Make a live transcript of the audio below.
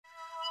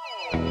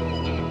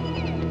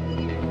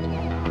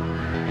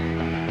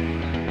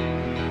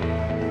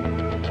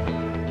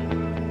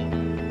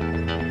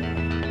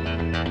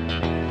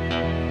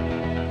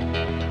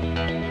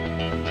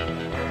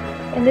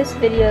In this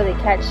video, the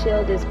cat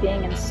shield is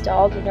being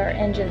installed with our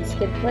engine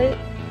skid plate.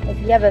 If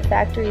you have a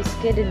factory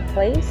skid in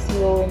place,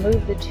 you will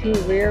remove the two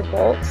rear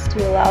bolts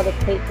to allow the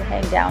plate to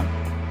hang down.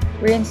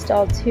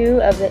 Reinstall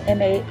 2 of the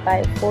M8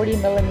 by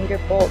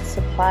 40mm bolts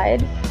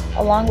supplied,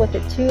 along with the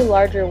 2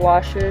 larger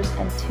washers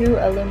and 2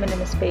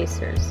 aluminum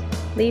spacers.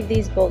 Leave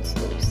these bolts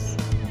loose.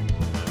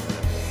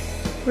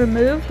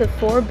 Remove the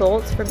 4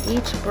 bolts from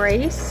each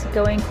brace,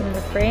 going from the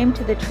frame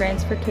to the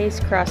transfer case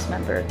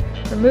crossmember.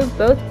 Remove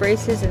both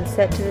braces and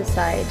set to the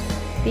side.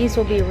 These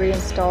will be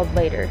reinstalled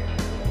later.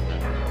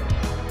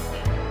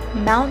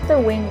 Mount the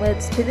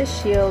winglets to the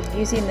shield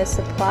using the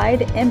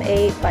supplied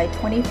M8 by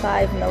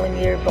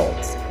 25mm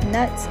bolts,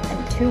 nuts,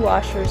 and 2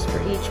 washers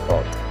for each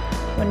bolt.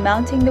 When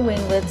mounting the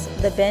winglets,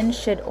 the bend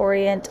should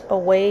orient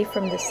away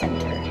from the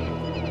center.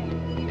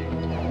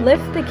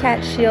 Lift the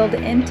cat shield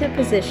into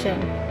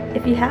position.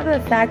 If you have a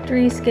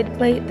factory skid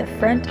plate, the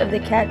front of the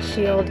cat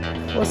shield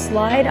will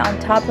slide on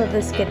top of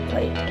the skid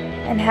plate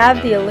and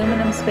have the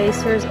aluminum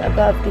spacers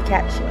above the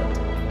cat shield.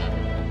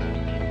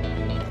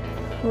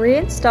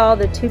 Reinstall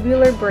the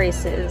tubular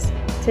braces.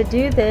 To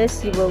do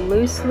this, you will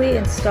loosely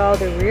install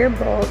the rear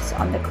bolts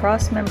on the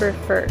crossmember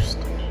first.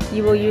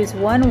 You will use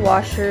 1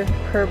 washer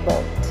per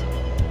bolt.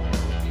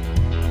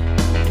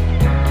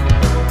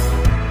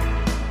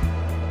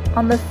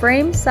 On the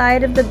frame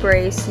side of the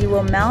brace, you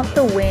will mount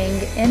the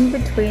wing in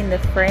between the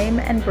frame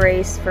and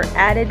brace for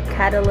added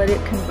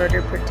catalytic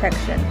converter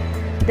protection.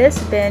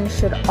 This bend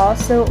should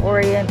also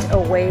orient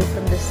away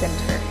from the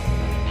center.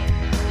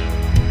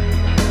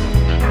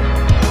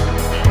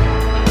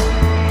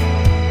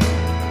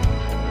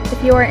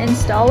 If you are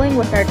installing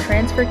with our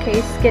transfer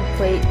case skid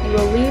plate, you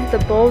will leave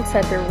the bolts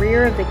at the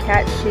rear of the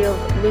cat shield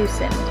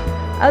loosened.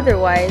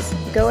 Otherwise,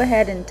 go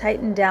ahead and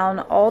tighten down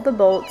all the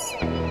bolts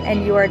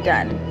and you are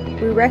done.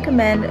 We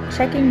recommend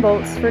checking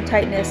bolts for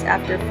tightness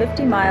after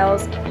 50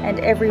 miles and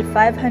every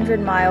 500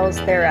 miles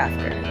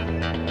thereafter.